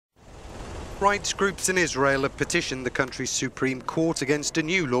Rights groups in Israel have petitioned the country's Supreme Court against a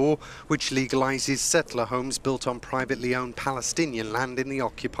new law which legalises settler homes built on privately owned Palestinian land in the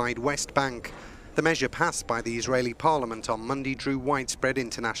occupied West Bank. The measure passed by the Israeli parliament on Monday drew widespread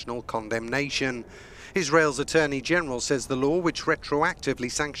international condemnation. Israel's Attorney General says the law, which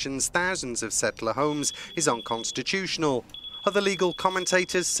retroactively sanctions thousands of settler homes, is unconstitutional. Other legal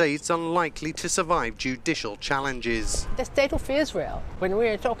commentators say it's unlikely to survive judicial challenges. The state of Israel, when we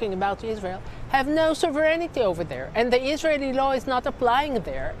are talking about Israel, have no sovereignty over there, and the Israeli law is not applying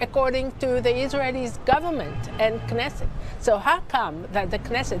there according to the Israeli government and Knesset. So how come that the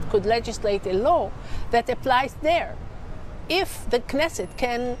Knesset could legislate a law that applies there? If the Knesset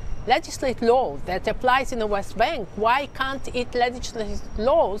can legislate law that applies in the West Bank, why can't it legislate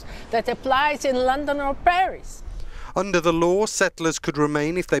laws that applies in London or Paris? Under the law, settlers could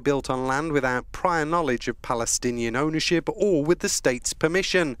remain if they built on land without prior knowledge of Palestinian ownership or with the state's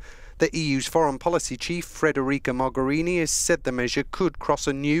permission. The EU's foreign policy chief, Federica Mogherini, has said the measure could cross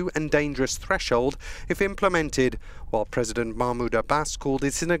a new and dangerous threshold if implemented, while President Mahmoud Abbas called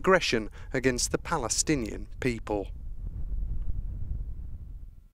it an aggression against the Palestinian people.